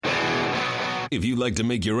If you'd like to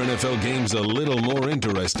make your NFL games a little more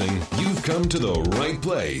interesting, you've come to the right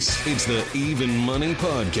place. It's the Even Money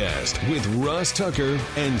Podcast with Ross Tucker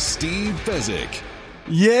and Steve Fezzik.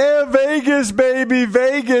 Yeah, Vegas, baby,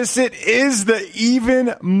 Vegas. It is the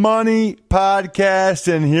Even Money Podcast,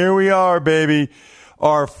 and here we are, baby.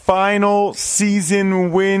 Our final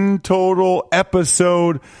season win total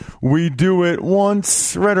episode. We do it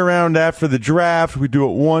once right around after the draft. We do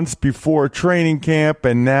it once before training camp,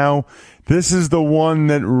 and now this is the one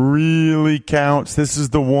that really counts. This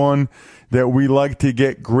is the one that we like to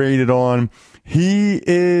get graded on. He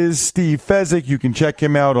is Steve Fezzik. You can check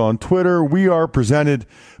him out on Twitter. We are presented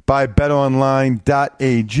by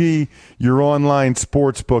betonline.ag, your online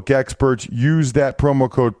sportsbook experts. Use that promo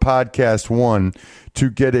code podcast1 to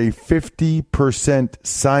get a 50%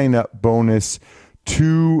 sign-up bonus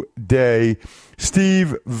today.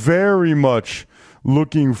 Steve, very much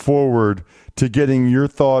looking forward to getting your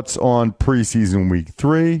thoughts on preseason week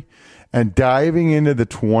 3 and diving into the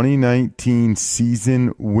 2019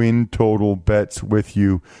 season win total bets with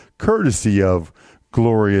you, courtesy of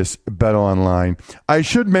Glorious Bet Online. I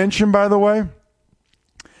should mention, by the way,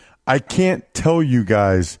 I can't tell you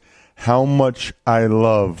guys how much I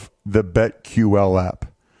love the BetQL app.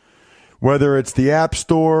 Whether it's the App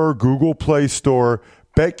Store, Google Play Store,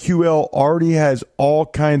 BetQL already has all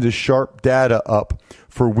kinds of sharp data up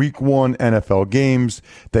for Week 1 NFL games.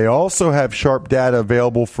 They also have sharp data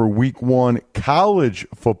available for Week 1 college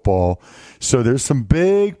football. So there's some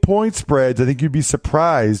big point spreads. I think you'd be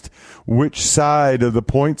surprised which side of the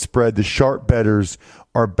point spread the sharp bettors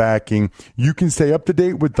are backing. You can stay up to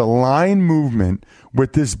date with the line movement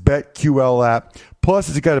with this BetQL app. Plus,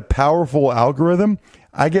 it's got a powerful algorithm.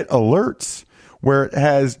 I get alerts where it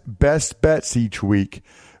has best bets each week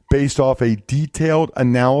based off a detailed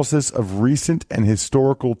analysis of recent and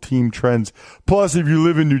historical team trends. Plus, if you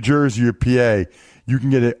live in New Jersey or PA, you can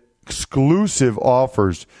get exclusive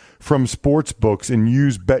offers from sports books and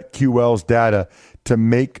use BetQL's data to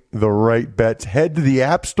make the right bets. Head to the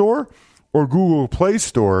App Store or Google Play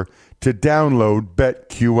Store to download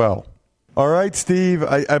BetQL. All right, Steve,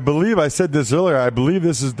 I believe I said this earlier. I believe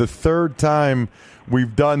this is the third time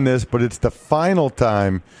we've done this, but it's the final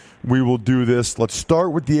time we will do this. Let's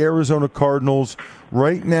start with the Arizona Cardinals.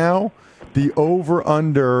 Right now, the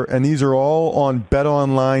over-under, and these are all on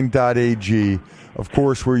betonline.ag, of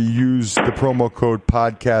course, where you use the promo code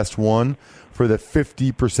podcast1 for the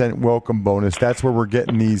 50% welcome bonus. That's where we're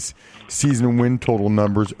getting these season win total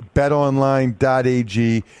numbers.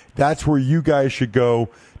 betonline.ag, that's where you guys should go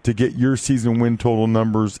to get your season win total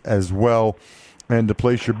numbers as well and to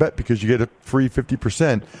place your bet because you get a free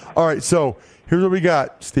 50%. All right, so here's what we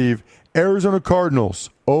got, Steve. Arizona Cardinals,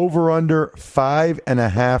 over under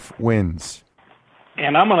 5.5 wins.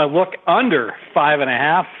 And I'm going to look under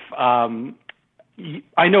 5.5.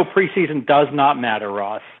 I know preseason does not matter,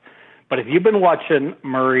 Ross, but if you've been watching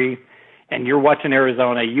Murray and you're watching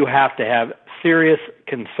Arizona, you have to have serious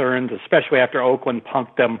concerns, especially after Oakland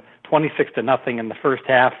punked them 26-0 in the first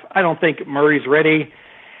half. I don't think Murray's ready.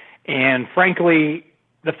 And frankly,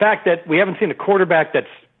 the fact that we haven't seen a quarterback that's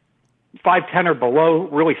 5'10" or below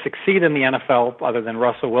really succeed in the NFL other than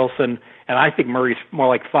Russell Wilson, and I think Murray's more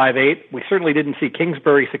like 5'8". We certainly didn't see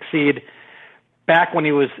Kingsbury succeed back when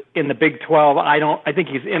he was in the Big 12. I think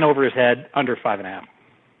he's in over his head, under 5.5.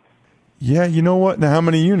 Yeah, you know what? Now, how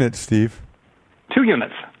many units, Steve? 2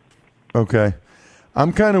 units. Okay.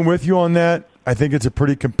 I'm kind of with you on that. I think it's a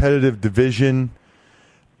pretty competitive division.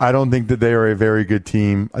 I don't think that they are a very good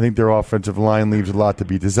team. I think their offensive line leaves a lot to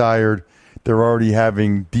be desired. They're already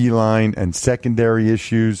having D-line and secondary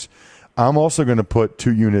issues. I'm also going to put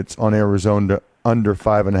 2 units on Arizona under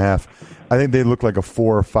 5.5. I think they look like a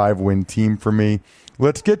 4 or 5 win team for me.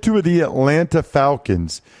 Let's get to the Atlanta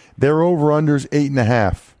Falcons. Their over-under's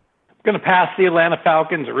 8.5. Going to pass the Atlanta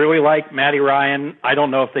Falcons. I really like Matty Ryan. I don't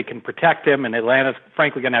know if they can protect him, and Atlanta's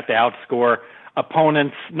frankly going to have to outscore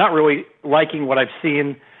opponents. Not really liking what I've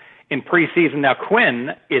seen in preseason. Now,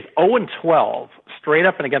 Quinn is 0-12 straight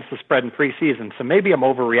up and against the spread in preseason, so maybe I'm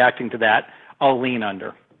overreacting to that. I'll lean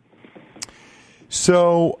under.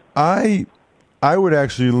 So I would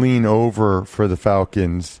actually lean over for the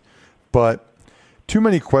Falcons, but too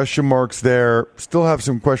many question marks there. Still have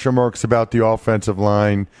some question marks about the offensive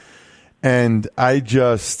line. And I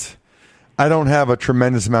don't have a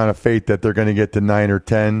tremendous amount of faith that they're going to get to 9 or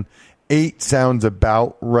 10. 8 sounds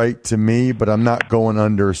about right to me, but I'm not going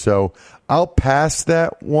under. So I'll pass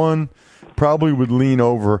that one. Probably would lean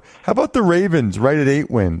over. How about the Ravens right at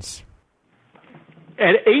 8 wins?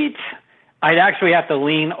 At 8, I'd actually have to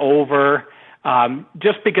lean over.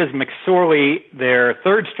 just because McSorley, their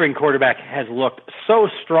third-string quarterback, has looked so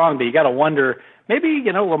strong that you got to wonder, maybe,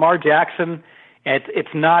 Lamar Jackson,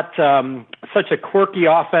 it's not such a quirky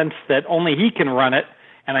offense that only he can run it,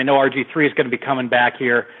 and I know RG3 is going to be coming back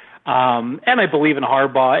here, and I believe in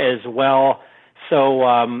Harbaugh as well. So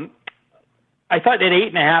I thought at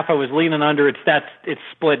 8.5 I was leaning under. It's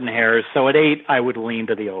splitting hairs. So at 8 I would lean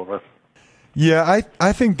to the over. Yeah,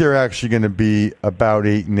 I think they're actually going to be about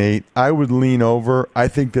 8-8. I would lean over. I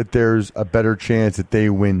think that there's a better chance that they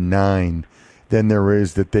win 9 than there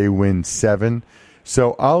is that they win 7.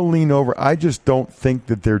 So I'll lean over. I just don't think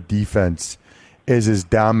that their defense is as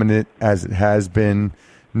dominant as it has been.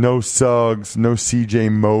 No Suggs, no C.J.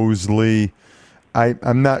 Mosley.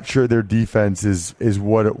 I'm not sure their defense is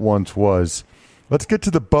what it once was. Let's get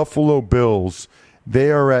to the Buffalo Bills.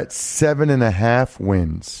 They are at 7.5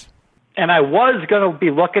 wins. And I was going to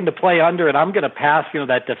be looking to play under, and I'm going to pass.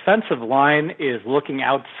 That defensive line is looking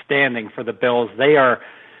outstanding for the Bills. They are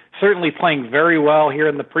certainly playing very well here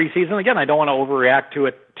in the preseason. Again, I don't want to overreact to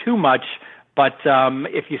it too much, but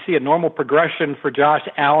if you see a normal progression for Josh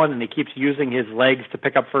Allen and he keeps using his legs to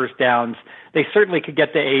pick up first downs, they certainly could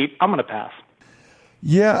get to 8. I'm going to pass.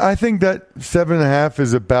 Yeah, I think that 7.5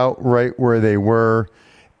 is about right where they were.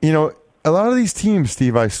 A lot of these teams,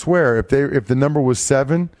 Steve, I swear, if the number was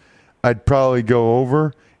 7, I'd probably go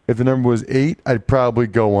over. If the number was 8, I'd probably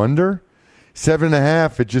go under.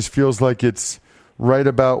 7.5, it just feels like it's right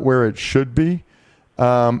about where it should be.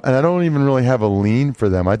 And I don't even really have a lean for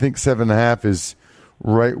them. I think 7.5 is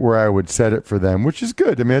right where I would set it for them, which is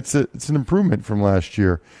good. I mean, it's an improvement from last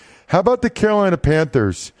year. How about the Carolina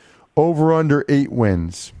Panthers? Over under 8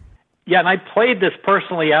 wins. Yeah, and I played this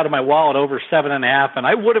personally out of my wallet over 7.5, and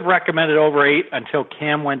I would have recommended over 8 until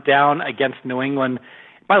Cam went down against New England.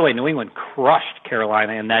 By the way, New England crushed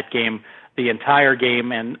Carolina in that game, the entire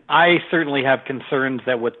game, and I certainly have concerns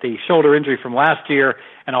that with the shoulder injury from last year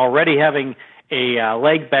and already having a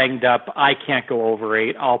leg banged up, I can't go over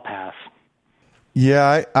 8. I'll pass.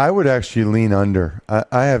 Yeah, I would actually lean under.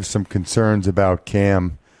 I have some concerns about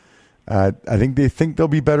Cam. I think they'll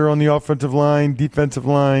be better on the offensive line, defensive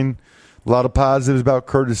line. A lot of positives about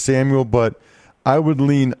Curtis Samuel, but I would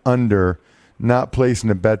lean under, not placing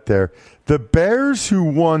a bet there. The Bears, who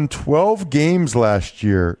won 12 games last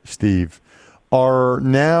year, Steve, are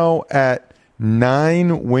now at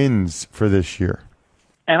 9 wins for this year.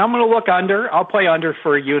 And I'm going to look under. I'll play under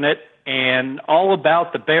for a unit, and all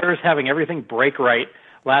about the Bears having everything break right.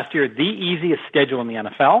 Last year, the easiest schedule in the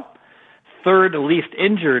NFL, third least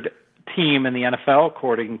injured team in the NFL,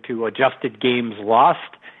 according to adjusted games lost,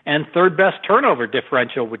 and third best turnover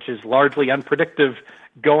differential, which is largely unpredictable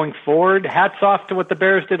going forward. Hats off to what the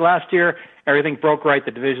Bears did last year. Everything broke right.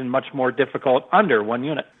 The division much more difficult under 1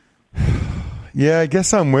 unit. Yeah, I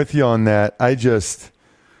guess I'm with you on that. I just,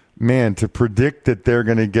 to predict that they're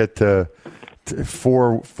going to get to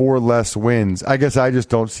 4 less wins, I guess I just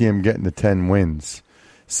don't see them getting to 10 wins.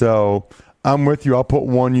 So I'm with you. I'll put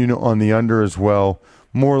 1 unit on the under as well.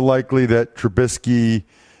 More likely that Trubisky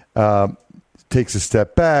takes a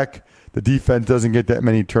step back. The defense doesn't get that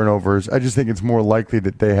many turnovers. I just think it's more likely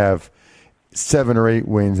that they have 7 or 8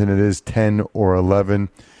 wins than it is 10 or 11.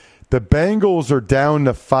 The Bengals are down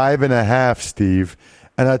to 5.5, Steve.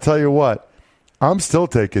 And I tell you what, I'm still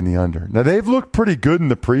taking the under. Now, they've looked pretty good in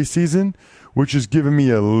the preseason, which has given me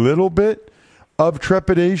a little bit of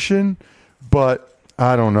trepidation. But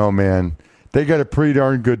I don't know, man. They got a pretty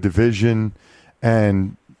darn good division,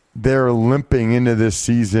 and they're limping into this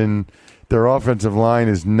season. Their offensive line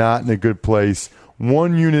is not in a good place.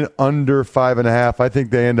 1 unit under 5.5. I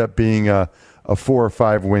think they end up being a 4 or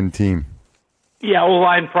 5 win team. Yeah,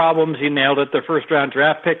 O-line problems. You nailed it. Their first-round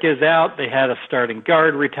draft pick is out. They had a starting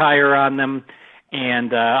guard retire on them,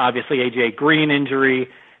 and obviously A.J. Green injury.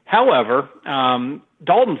 However,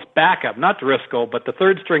 Dalton's backup, not Driscoll, but the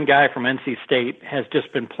third-string guy from NC State has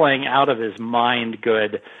just been playing out of his mind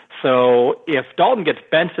good. So if Dalton gets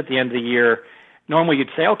benched at the end of the year, normally you'd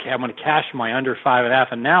say, okay, I'm going to cash my under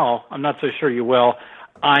 5.5, and now I'm not so sure you will.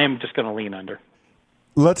 I'm just going to lean under.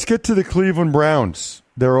 Let's get to the Cleveland Browns.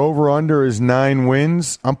 Their over-under is 9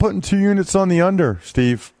 wins. I'm putting 2 units on the under,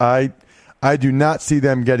 Steve. I do not see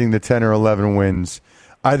them getting the 10 or 11 wins.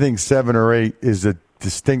 I think 7 or 8 is a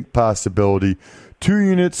distinct possibility. 2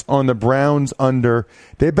 units on the Browns under.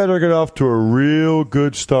 They better get off to a real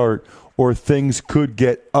good start, or things could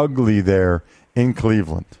get ugly there in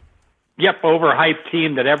Cleveland. Yep, overhyped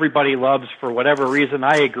team that everybody loves for whatever reason.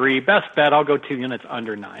 I agree. Best bet, I'll go 2 units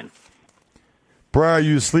under 9. Brian, are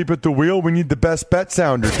you asleep at the wheel? We need the best bet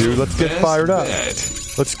sounder, dude. Let's get fired up.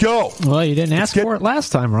 Let's go. Well, you didn't ask for it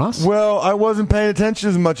last time, Ross. Well, I wasn't paying attention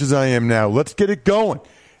as much as I am now. Let's get it going.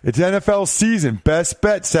 It's NFL season. Best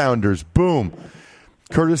bet sounders. Boom.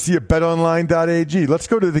 Courtesy of betonline.ag. Let's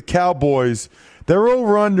go to the Cowboys. Their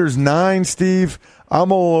over-under's 9, Steve.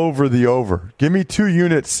 I'm all over the over. Give me 2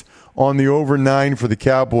 units on the over 9 for the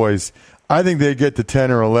Cowboys. I think they get to 10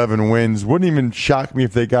 or 11 wins. Wouldn't even shock me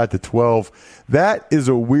if they got to 12. That is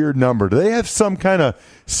a weird number. Do they have some kind of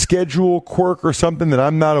schedule quirk or something that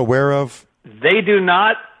I'm not aware of? They do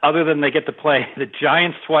not, other than they get to play the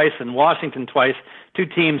Giants twice and Washington twice, 2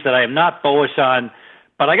 teams that I am not bullish on.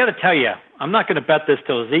 But I got to tell you, I'm not going to bet this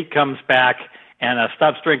till Zeke comes back and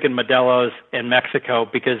stops drinking Modelo's in Mexico,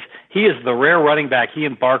 because he is the rare running back, he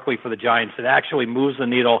and Barkley for the Giants, that actually moves the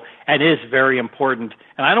needle and is very important.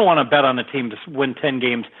 And I don't want to bet on a team to win 10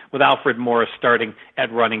 games with Alfred Morris starting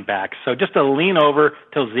at running back. So just a lean over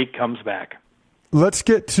till Zeke comes back. Let's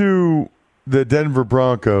get to the Denver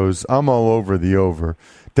Broncos. I'm all over the over.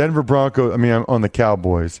 Denver Broncos, I'm on the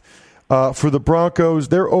Cowboys. For the Broncos,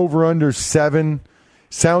 they're over under 7.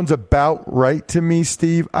 Sounds about right to me,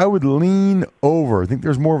 Steve. I would lean over. I think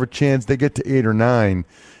there's more of a chance they get to 8 or 9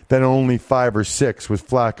 than only 5 or 6 with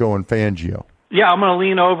Flacco and Fangio. Yeah, I'm going to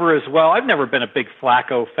lean over as well. I've never been a big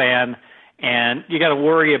Flacco fan, and you got to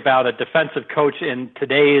worry about a defensive coach in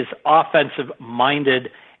today's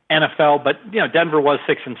offensive-minded NFL. But Denver was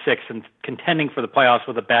 6-6 and contending for the playoffs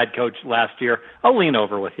with a bad coach last year. I'll lean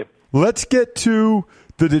over with you. Let's get to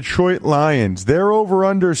the Detroit Lions. They're over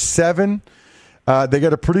under 7. They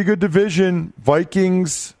got a pretty good division,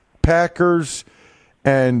 Vikings, Packers,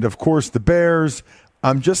 and, of course, the Bears.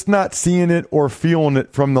 I'm just not seeing it or feeling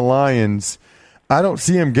it from the Lions. I don't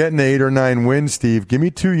see them getting 8 or 9 wins, Steve. Give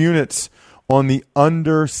me 2 units on the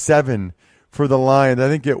under 7 for the Lions. I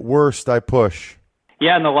think at worst I push.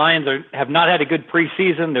 Yeah, and the Lions have not had a good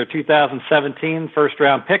preseason. Their 2017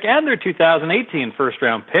 first-round pick and their 2018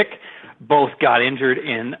 first-round pick both got injured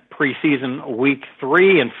in preseason week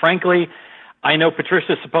 3, and frankly, I know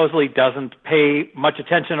Patricia supposedly doesn't pay much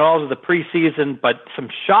attention at all to the preseason, but some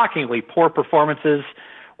shockingly poor performances.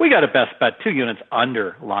 We got a best bet, 2 units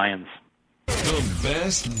under Lions. The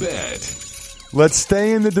best bet. Let's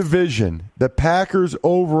stay in the division. The Packers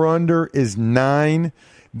over-under is 9.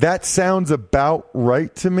 That sounds about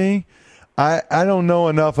right to me. I don't know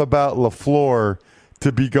enough about LaFleur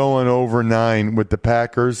to be going over 9 with the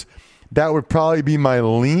Packers. That would probably be my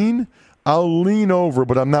lean. I'll lean over,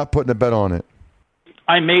 but I'm not putting a bet on it.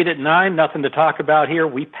 I made it 9. Nothing to talk about here.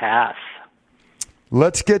 We pass.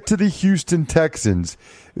 Let's get to the Houston Texans.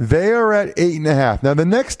 They are at 8.5. Now, the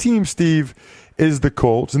next team, Steve, is the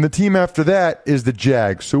Colts, and the team after that is the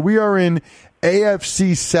Jags. So we are in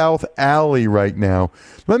AFC South Alley right now.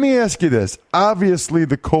 Let me ask you this. Obviously,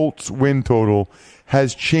 the Colts win total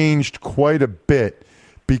has changed quite a bit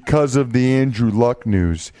because of the Andrew Luck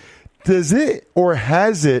news. Does it or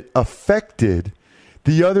has it affected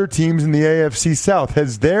the other teams in the AFC South?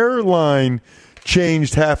 Has their line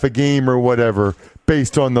changed half a game or whatever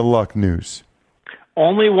based on the Luck news?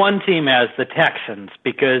 Only one team has, the Texans,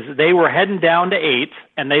 because they were heading down to 8,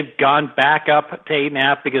 and they've gone back up to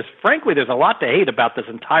 8.5 because, frankly, there's a lot to hate about this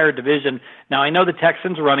entire division. Now, I know the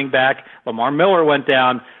Texans running back, Lamar Miller, went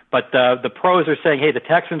down, but the pros are saying, hey, the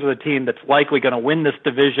Texans are the team that's likely going to win this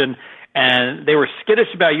division, and they were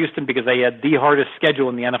skittish about Houston because they had the hardest schedule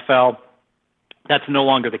in the NFL. That's no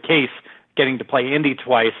longer the case, getting to play Indy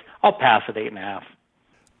twice. I'll pass at 8.5.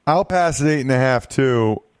 I'll pass at 8.5,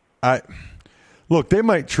 too. Look, they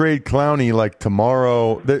might trade Clowney like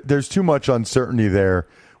tomorrow. There's too much uncertainty there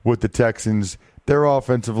with the Texans. Their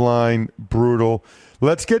offensive line, brutal.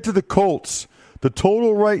 Let's get to the Colts. The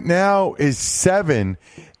total right now is 7.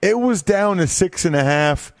 It was down to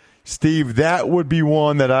 6.5. Steve, that would be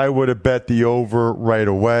one that I would have bet the over right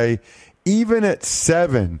away. Even at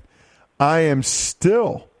 7, I am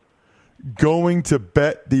still going to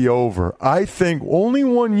bet the over. I think only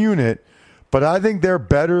 1 unit, but I think they're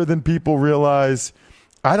better than people realize.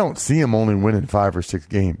 I don't see them only winning 5 or 6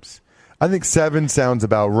 games. I think 7 sounds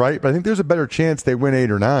about right, but I think there's a better chance they win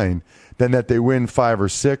 8 or 9 than that they win 5 or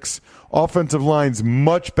 6. Offensive line's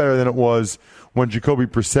much better than it was when Jacoby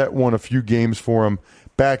Brissett won a few games for him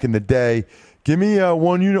back in the day. Give me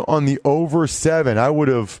 1 unit on the over 7. I would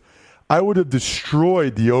have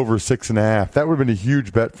destroyed the over 6.5. That would have been a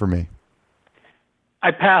huge bet for me. I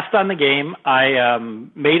passed on the game. I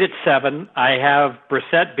made it 7. I have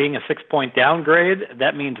Brissett being a 6-point downgrade.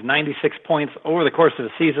 That means 96 points over the course of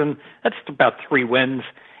the season. That's about 3 wins.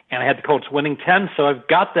 And I had the Colts winning 10, so I've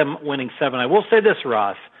got them winning 7. I will say this,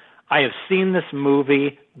 Ross. I have seen this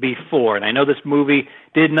movie before. And I know this movie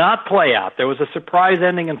did not play out. There was a surprise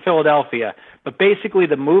ending in Philadelphia. But basically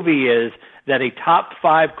the movie is that a top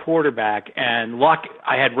 5 quarterback, and Luck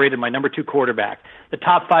I had rated my number 2 quarterback. The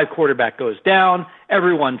top 5 quarterback goes down.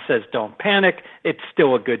 Everyone says don't panic. It's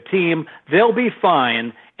still a good team. They'll be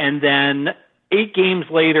fine. And then 8 games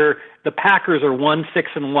later, the Packers are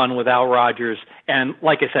 1-6-1 without Rodgers. And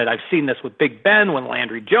like I said, I've seen this with Big Ben when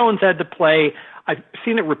Landry Jones had to play. I've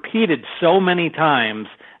seen it repeated so many times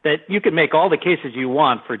that you can make all the cases you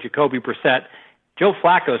want for Jacoby Brissett. Joe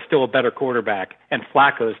Flacco is still a better quarterback, and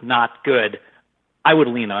Flacco's not good. I would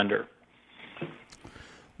lean under.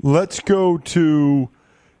 Let's go to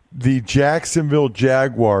the Jacksonville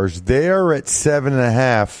Jaguars. They are at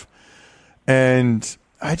 7.5, and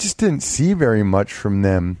I just didn't see very much from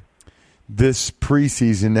them this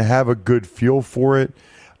preseason to have a good feel for it.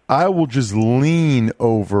 I will just lean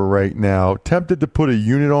over right now. Tempted to put a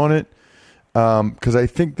unit on it because I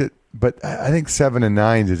think that, but I think 7 and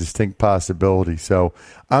 9 is a distinct possibility. So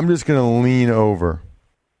I'm just going to lean over.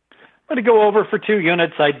 I'm going to go over for 2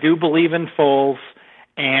 units. I do believe in Foles,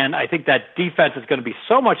 and I think that defense is going to be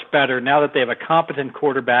so much better now that they have a competent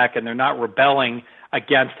quarterback and they're not rebelling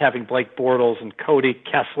against having Blake Bortles and Cody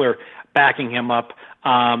Kessler backing him up.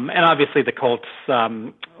 And obviously the Colts,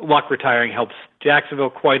 Luck retiring helps Jacksonville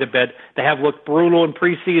quite a bit. They have looked brutal in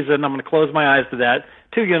preseason. I'm going to close my eyes to that.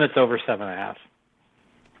 2 units over 7.5.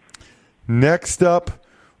 Next up,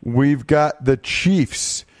 we've got the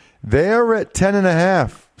Chiefs. They are at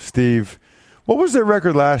 10.5, Steve. What was their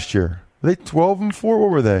record last year? Were they 12-4? What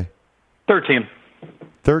were they? 13.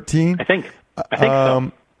 13? I think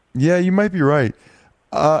so. Yeah, you might be right.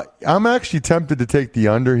 I'm actually tempted to take the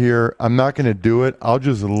under here. I'm not going to do it. I'll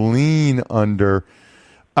just lean under.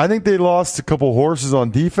 I think they lost a couple horses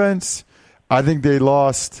on defense. I think they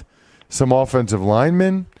lost some offensive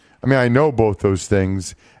linemen. I mean, I know both those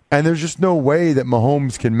things. And there's just no way that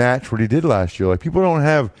Mahomes can match what he did last year. Like, people don't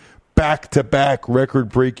have back-to-back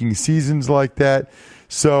record-breaking seasons like that.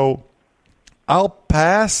 So I'll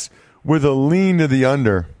pass with a lean to the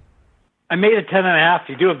under. I made it 10.5.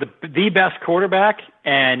 You do have the best quarterback,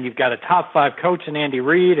 and you've got a top 5 coach in Andy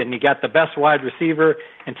Reid, and you got the best wide receiver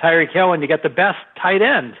in Tyreek Hill, and you got the best tight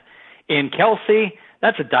end in Kelsey.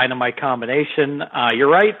 That's a dynamite combination. You're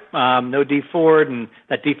right. No D Ford, and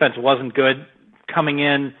that defense wasn't good coming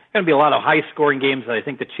in. Going to be a lot of high-scoring games that I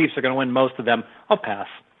think the Chiefs are going to win most of them. I'll pass.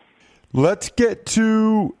 Let's get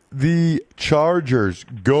to the Chargers.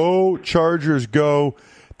 Go, Chargers, go.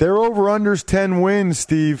 Their over-under's 10 wins,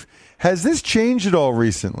 Steve. Has this changed at all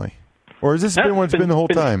recently? Or has this been what it's been the whole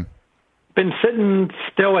time? Been sitting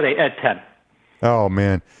still at 10. Oh,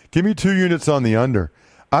 man. Give me 2 units on the under.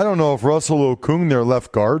 I don't know if Russell Okung, their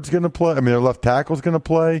left guard's going to play. I mean, their left tackle's going to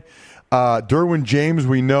play. Derwin James,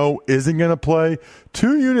 we know, isn't going to play.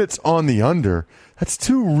 2 units on the under. That's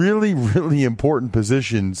 2 really, really important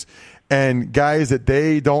positions and guys that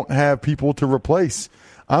they don't have people to replace.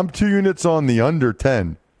 I'm 2 units on the under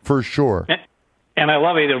 10 for sure. And I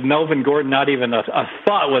love it. Melvin Gordon, not even a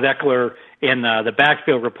thought with Eckler in the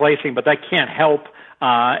backfield replacing, but that can't help.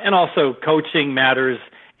 And also coaching matters.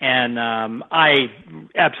 And I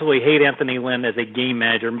absolutely hate Anthony Lynn as a game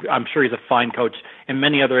manager. I'm sure he's a fine coach in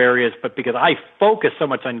many other areas, but because I focus so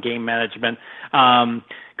much on game management,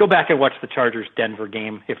 go back and watch the Chargers-Denver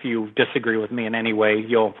game. If you disagree with me in any way,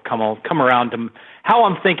 you'll come around to how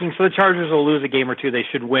I'm thinking. So the Chargers will lose a game or 2. They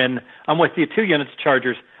should win. I'm with you. 2 units,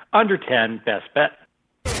 Chargers, under 10, best bet.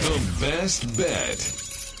 The best bet.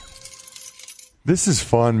 This is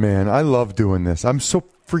fun, man. I love doing this. I'm so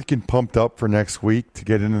freaking pumped up for next week to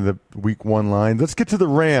get into the week 1 line. Let's get to the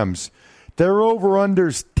Rams. Their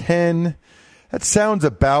over-under's 10. That sounds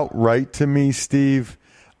about right to me, Steve.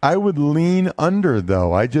 I would lean under,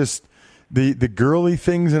 though. The Gurley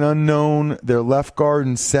thing's an unknown. Their left guard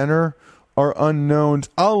and center are unknowns.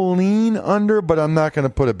 I'll lean under, but I'm not going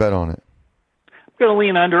to put a bet on it. I'm going to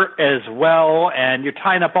lean under as well, and you're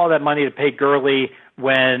tying up all that money to pay Gurley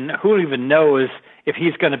when who even knows if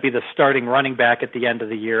he's going to be the starting running back at the end of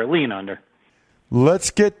the year. Lean under.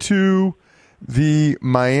 Let's get to the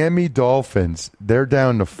Miami Dolphins. They're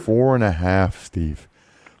down to 4.5, Steve.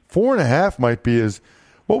 4.5 might be as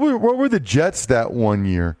what were the Jets that one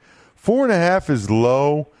year? 4.5 is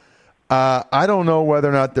low. I don't know whether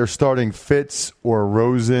or not they're starting Fitz or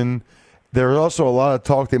Rosen. There's also a lot of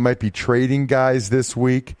talk they might be trading guys this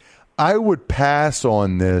week. I would pass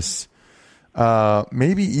on this.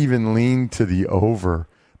 Maybe even lean to the over,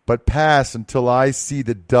 but pass until I see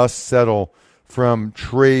the dust settle from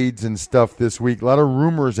trades and stuff this week. A lot of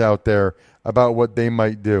rumors out there about what they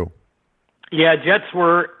might do. Yeah, Jets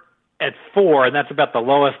were at 4, and that's about the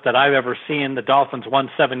lowest that I've ever seen. The Dolphins won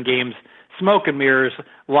 7 games, smoke and mirrors,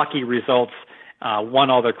 lucky results, won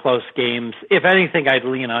all their close games. If anything, I'd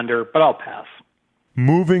lean under, but I'll pass.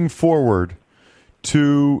 Moving forward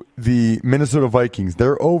to the Minnesota Vikings,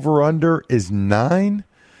 their over-under is 9.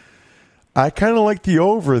 I kind of like the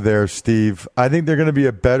over there, Steve. I think they're going to be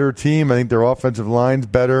a better team. I think their offensive line's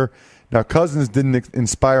better. Now, Cousins didn't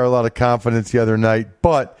inspire a lot of confidence the other night,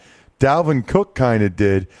 but Dalvin Cook kind of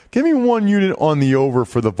did. Give me one unit on the over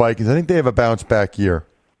for the Vikings. I think they have a bounce-back year.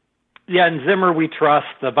 Yeah, and Zimmer we trust.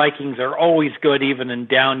 The Vikings are always good even in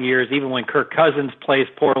down years, even when Kirk Cousins plays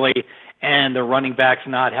poorly and the running back's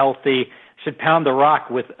not healthy. Should pound the rock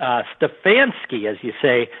with Stefanski, as you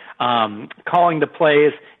say, calling the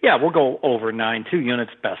plays. Yeah, we'll go over 9, 2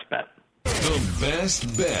 units, best bet. The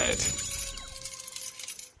best bet.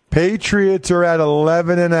 Patriots are at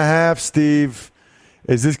 11.5, Steve.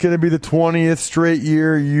 Is this going to be the 20th straight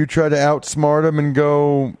year you try to outsmart them and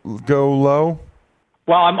go low?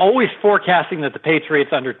 Well, I'm always forecasting that the Patriots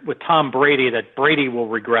with Tom Brady, that Brady will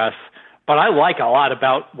regress. But I like a lot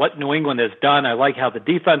about what New England has done. I like how the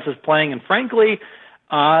defense is playing. And frankly,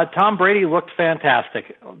 Tom Brady looked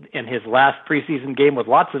fantastic in his last preseason game with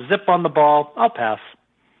lots of zip on the ball. I'll pass.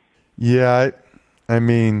 Yeah, I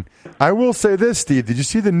mean, I will say this, Steve. Did you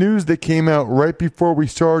see the news that came out right before we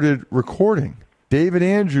started recording? David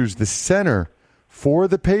Andrews, the center for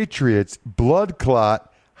the Patriots, blood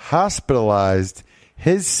clot, hospitalized.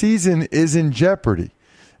 His season is in jeopardy.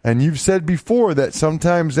 And you've said before that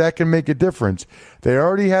sometimes that can make a difference. They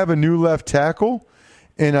already have a new left tackle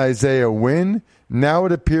in Isaiah Wynn. Now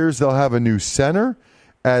it appears they'll have a new center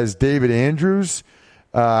as David Andrews.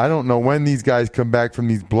 I don't know when these guys come back from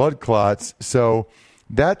these blood clots. So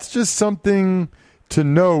that's just something to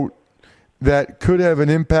note that could have an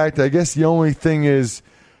impact. I guess the only thing is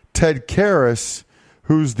Ted Karras,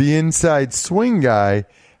 who's the inside swing guy,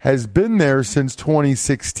 has been there since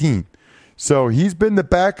 2016. So he's been the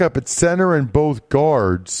backup at center and both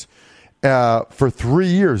guards for 3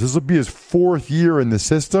 years. This will be his 4th year in the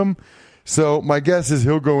system. So my guess is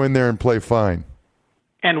he'll go in there and play fine.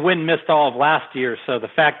 And Wynn missed all of last year, so the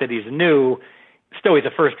fact that he's new, still he's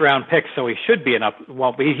a first-round pick, so he should be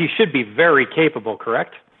he should be very capable,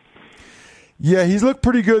 correct? Yeah, he's looked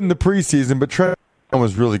pretty good in the preseason, but Trent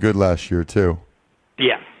was really good last year too.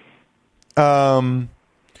 Yeah. All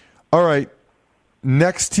right,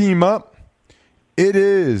 next team up. It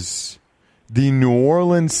is the New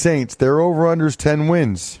Orleans Saints. Their over-under is 10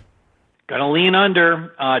 wins. Going to lean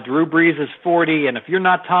under. Drew Brees is 40, and if you're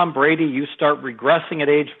not Tom Brady, you start regressing at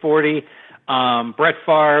age 40. Brett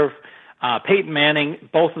Favre, Peyton Manning,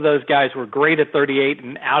 both of those guys were great at 38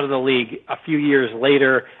 and out of the league a few years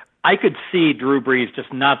later. I could see Drew Brees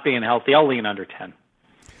just not being healthy. I'll lean under 10.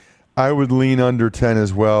 I would lean under 10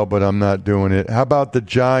 as well, but I'm not doing it. How about the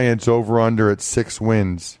Giants over-under at 6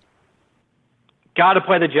 wins? Got to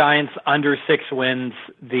play the Giants under 6 wins.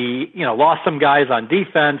 Lost some guys on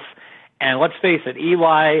defense, and let's face it,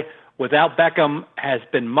 Eli without Beckham has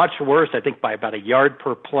been much worse. I think by about a yard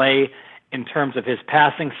per play in terms of his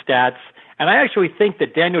passing stats. And I actually think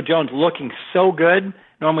that Daniel Jones looking so good.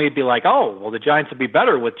 Normally you'd be like, oh, well the Giants would be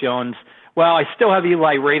better with Jones. Well, I still have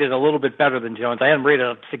Eli rated a little bit better than Jones. I had him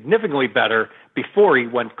rated significantly better before he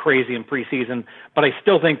went crazy in preseason, but I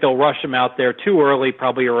still think they'll rush him out there too early,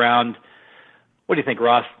 probably around. What do you think,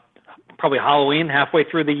 Ross? Probably Halloween, halfway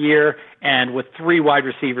through the year, and with 3 wide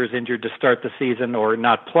receivers injured to start the season or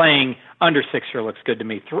not playing, under 6 sure looks good to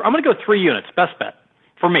me. I'm going to go 3 units, best bet.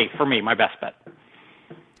 For me, my best bet.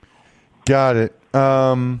 Got it.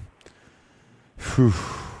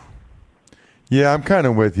 Yeah, I'm kind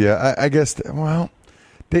of with you. I guess,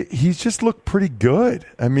 he's just looked pretty good.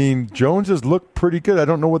 I mean, Jones has looked pretty good. I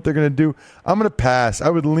don't know what they're going to do. I'm going to pass. I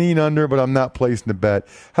would lean under, but I'm not placing the bet.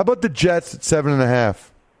 How about the Jets at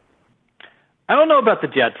 7.5? I don't know about the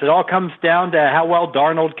Jets. It all comes down to how well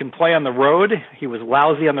Darnold can play on the road. He was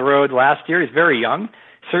lousy on the road last year. He's very young.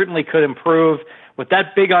 Certainly could improve. With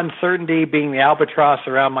that big uncertainty being the albatross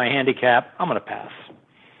around my handicap, I'm going to pass.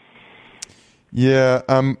 Yeah,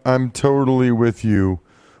 I'm totally with you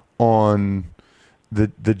on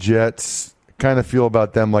the Jets. Kind of feel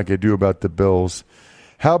about them like I do about the Bills.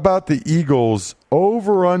 How about the Eagles?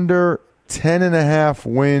 Over under 10.5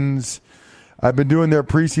 wins. I've been doing their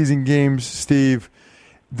preseason games, Steve.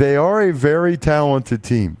 They are a very talented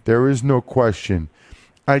team. There is no question.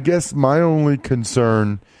 I guess my only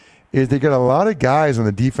concern is they got a lot of guys on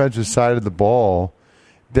the defensive side of the ball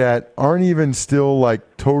that aren't even still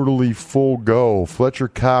like totally full go. Fletcher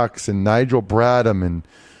Cox and Nigel Bradham and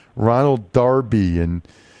Ronald Darby and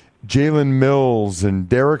Jalen Mills and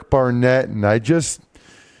Derek Barnett. And I just,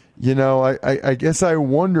 I guess I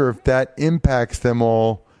wonder if that impacts them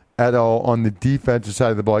all at all on the defensive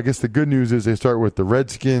side of the ball. I guess the good news is they start with the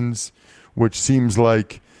Redskins, which seems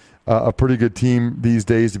like a pretty good team these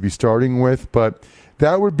days to be starting with. But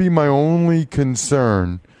that would be my only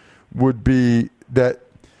concern, would be that,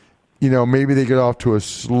 maybe they get off to a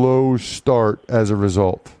slow start as a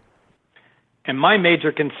result. And my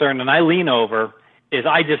major concern, and I lean over, is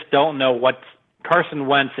I just don't know what Carson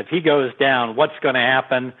Wentz, if he goes down, what's going to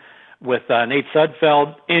happen with Nate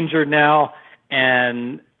Sudfeld injured now,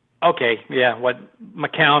 and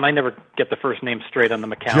McCown. I never get the first name straight on the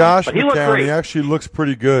McCown. Josh but he McCown, looked great. He actually looks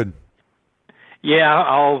pretty good.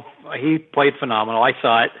 Yeah, he played phenomenal. I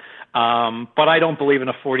saw it. But I don't believe in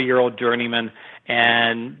a 40-year-old journeyman.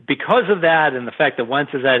 And because of that and the fact that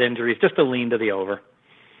Wentz has had injuries, just a lean to the over.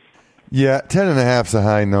 Yeah, 10.5 is a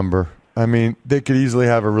high number. I mean, they could easily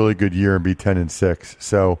have a really good year and be 10-6.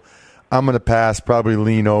 So I'm going to pass, probably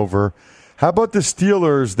lean over. How about the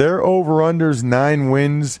Steelers? Their over-unders 9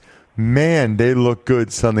 wins. Man, they look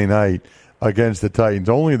good Sunday night against the Titans.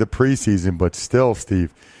 Only the preseason, but still,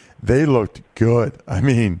 Steve, they looked good. I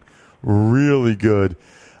mean, really good.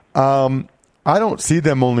 I don't see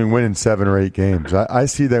them only winning 7 or 8 games. I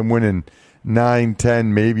see them winning 9,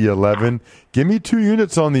 10, maybe 11. Give me 2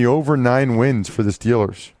 units on the over 9 wins for the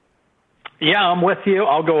Steelers. Yeah, I'm with you.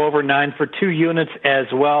 I'll go over 9 for 2 units as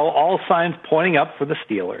well. All signs pointing up for the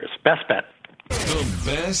Steelers. Best bet. The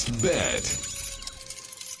best bet.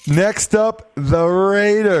 Next up, the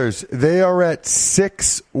Raiders. They are at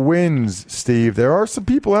 6 wins, Steve. There are some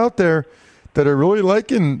people out there that are really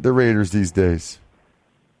liking the Raiders these days.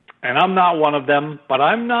 And I'm not one of them, but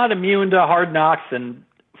I'm not immune to hard knocks and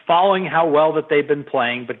following how well that they've been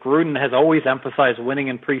playing. But Gruden has always emphasized winning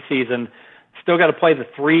in preseason. Still got to play the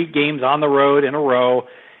 3 games on the road in a row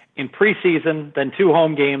in preseason, then 2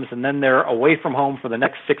 home games, and then they're away from home for the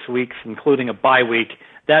next 6 weeks, including a bye week.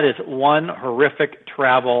 That is one horrific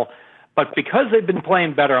travel. But because they've been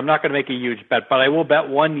playing better, I'm not going to make a huge bet, but I will bet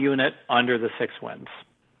 1 unit under the 6 wins.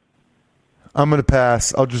 I'm going to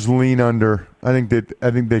pass. I'll just lean under. I think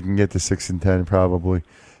they can get to 6 and 10 probably.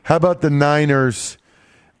 How about the Niners?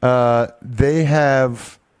 They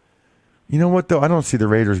have. You know what, though? I don't see the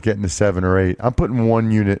Raiders getting to 7 or 8. I'm putting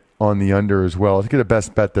 1 unit on the under as well. Let's get a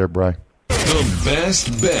best bet there, Bri. The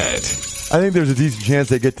best bet. I think there's a decent chance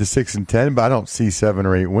they get to 6 and 10, but I don't see 7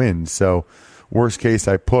 or 8 wins. So, worst case,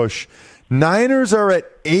 I push. Niners are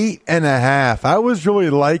at 8.5. I was really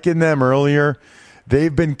liking them earlier.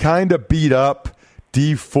 They've been kind of beat up.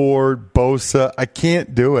 D Ford, Bosa. I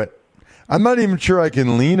can't do it. I'm not even sure I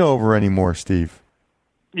can lean over anymore, Steve.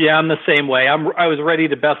 Yeah, I'm the same way. I was ready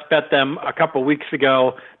to best bet them a couple of weeks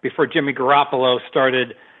ago before Jimmy Garoppolo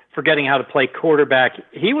started forgetting how to play quarterback.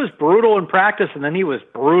 He was brutal in practice, and then he was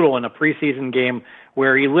brutal in a preseason game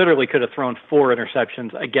where he literally could have thrown 4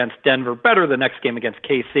 interceptions against Denver. Better the next game against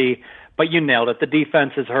KC, but you nailed it. The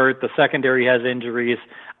defense is hurt. The secondary has injuries.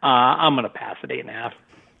 I'm going to pass at 8.5.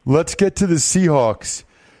 Let's get to the Seahawks.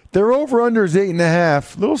 Their over-under is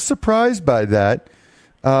 8.5. A little surprised by that.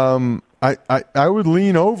 I would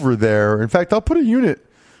lean over there. In fact, I'll put a unit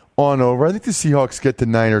on over. I think the Seahawks get to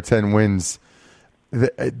 9 or 10 wins.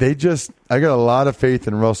 I got a lot of faith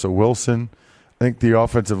in Russell Wilson. I think the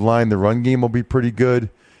offensive line, the run game will be pretty good.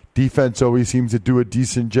 Defense always seems to do a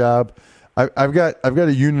decent job. I've got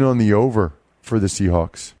a unit on the over for the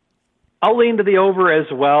Seahawks. I'll lean to the over as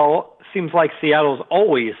well. Seems like Seattle's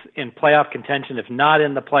always in playoff contention, if not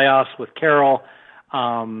in the playoffs with Carroll.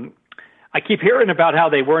 I keep hearing about how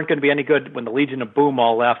they weren't going to be any good when the Legion of Boom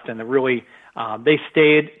all left, and they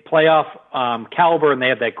stayed playoff caliber, and they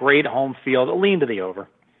have that great home field. A lean to the over.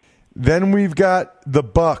 Then we've got the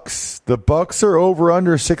Bucks. The Bucks are over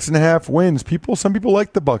under 6.5 wins. Some people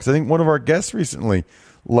like the Bucks. I think one of our guests recently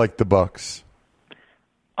liked the Bucks.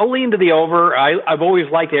 I'll lean to the over. I've always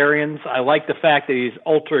liked Arians. I like the fact that he's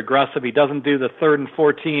ultra aggressive. He doesn't do the 3rd and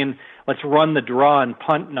 14. Let's run the draw and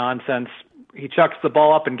punt nonsense. He chucks the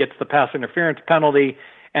ball up and gets the pass interference penalty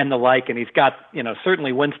and the like, and he's got,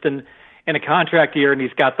 certainly Winston in a contract year, and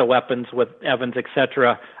he's got the weapons with Evans,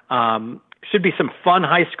 etc. Should be some fun,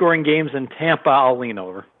 high-scoring games in Tampa. I'll lean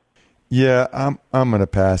over. Yeah, I'm going to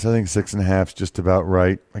pass. I think 6.5 is just about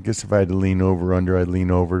right. I guess if I had to lean over under, I'd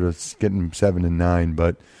lean over to getting 7 and 9,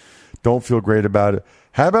 but don't feel great about it.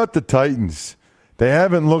 How about the Titans? They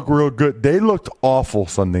haven't looked real good. They looked awful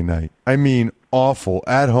Sunday night. I mean, awful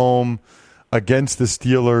at home against the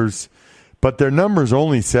Steelers, but their number's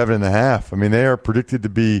only 7.5. I mean, they are predicted to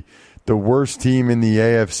be the worst team in the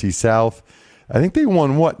AFC South. I think they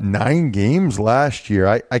won 9 games last year.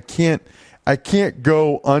 I can't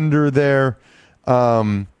go under there.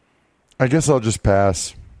 I guess I'll just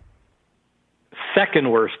pass.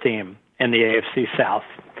 second worst team in the AFC South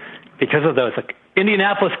because of those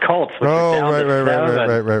Indianapolis Colts. Which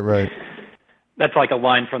Right. That's like a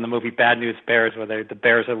line from the movie Bad News Bears, where the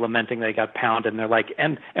Bears are lamenting they got pounded, and they're like,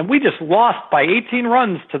 and we just lost by 18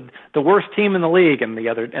 runs to the worst team in the league, and the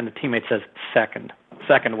teammate says second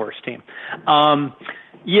worst team.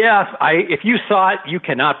 If you saw it, you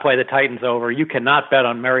cannot play the Titans over. You cannot bet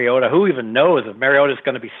on Mariota. Who even knows if Mariota is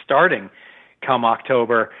going to be starting come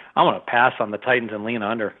October? I'm going to pass on the Titans and lean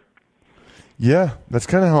under. Yeah, that's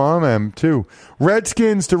kind of how I am too.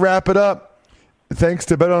 Redskins, to wrap it up. Thanks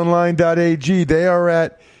to betonline.ag, they are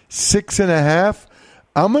at 6.5.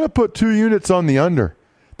 I'm going to put 2 units on the under.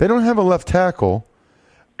 They don't have a left tackle.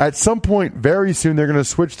 At some point very soon, they're going to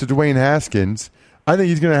switch to Dwayne Haskins. I think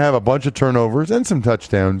he's going to have a bunch of turnovers and some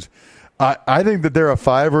touchdowns. I think that they're a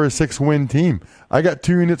 5 or a 6 win team. I got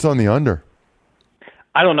 2 units on the under.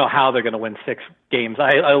 I don't know how they're going to win 6 games.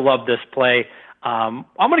 I love this play. I'm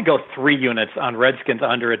going to go 3 units on Redskins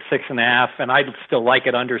under at 6.5, and I'd still like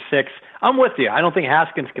it under 6. I'm with you. I don't think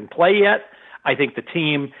Haskins can play yet. I think the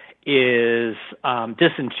team is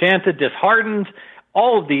disenchanted, disheartened.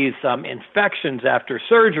 All of these infections after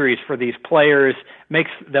surgeries for these players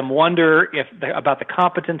makes them wonder about the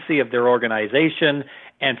competency of their organization.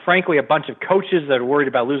 And frankly, a bunch of coaches that are worried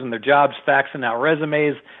about losing their jobs, faxing out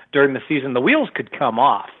resumes during the season, the wheels could come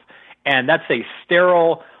off. And that's a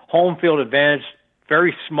sterile home field advantage,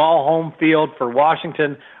 very small home field for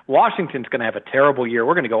Washington. Washington's going to have a terrible year.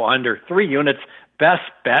 We're going to go under 3 units. Best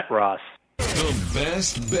bet, Ross. The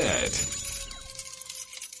best bet.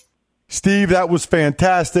 Steve, that was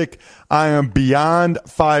fantastic. I am beyond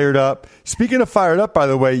fired up. Speaking of fired up, by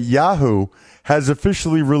the way, Yahoo has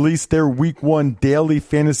officially released their Week 1 daily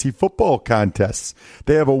fantasy football contests.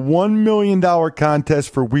 They have a $1 million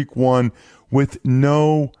contest for Week 1 with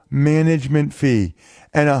no management fee.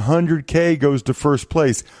 And $100K goes to first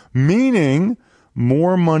place, meaning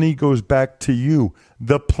more money goes back to you,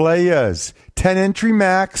 the players. 10 entry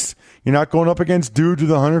max. You're not going up against dudes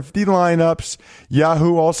with 150 lineups.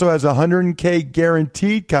 Yahoo also has a $100K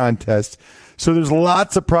guaranteed contest. So there's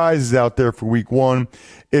lots of prizes out there for Week 1.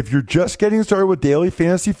 If you're just getting started with daily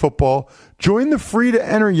fantasy football, join the free to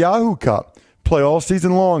enter Yahoo Cup. Play all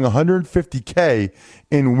season long, $150K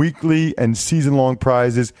in weekly and season-long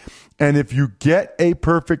prizes. And if you get a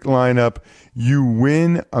perfect lineup, you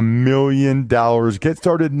win $1 million. Get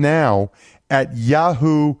started now at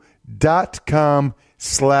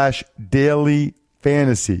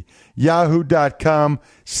yahoo.com/dailyfantasy.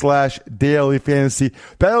 Yahoo.com/dailyfantasy.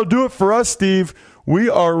 That'll do it for us, Steve. We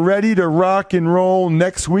are ready to rock and roll.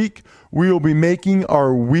 Next week, we will be making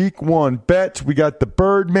our Week 1 bets. We got the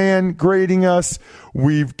Birdman grading us.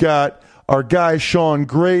 We've got our guy Sean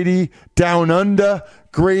Grady down under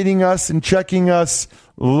grading us and checking us.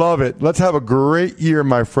 Love it. Let's have a great year,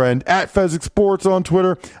 my friend. At Fezzik Sports on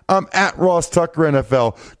Twitter. I'm at Ross Tucker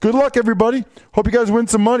NFL. Good luck, everybody. Hope you guys win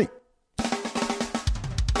some money.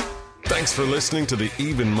 Thanks for listening to the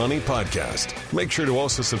Even Money Podcast. Make sure to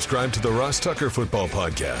also subscribe to the Ross Tucker Football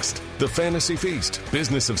Podcast, the Fantasy Feast,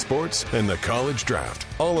 Business of Sports, and the College Draft.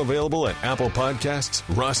 All available at Apple Podcasts,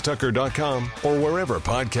 rosstucker.com, or wherever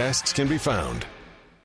podcasts can be found.